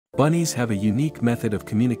Bunnies have a unique method of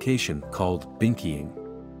communication called binkying.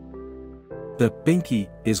 The binky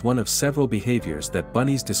is one of several behaviors that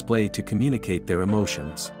bunnies display to communicate their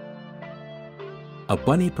emotions. A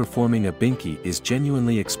bunny performing a binky is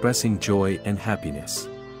genuinely expressing joy and happiness.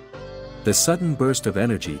 The sudden burst of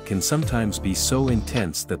energy can sometimes be so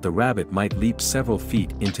intense that the rabbit might leap several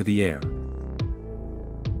feet into the air.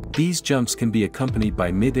 These jumps can be accompanied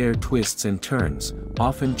by mid-air twists and turns,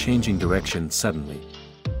 often changing direction suddenly.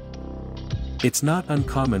 It's not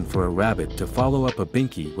uncommon for a rabbit to follow up a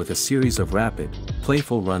binky with a series of rapid,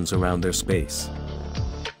 playful runs around their space.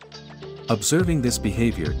 Observing this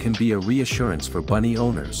behavior can be a reassurance for bunny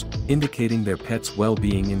owners, indicating their pet's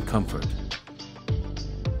well-being and comfort.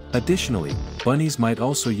 Additionally, bunnies might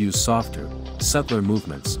also use softer, subtler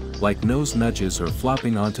movements, like nose nudges or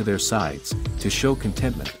flopping onto their sides, to show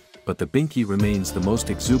contentment, but the binky remains the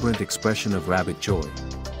most exuberant expression of rabbit joy.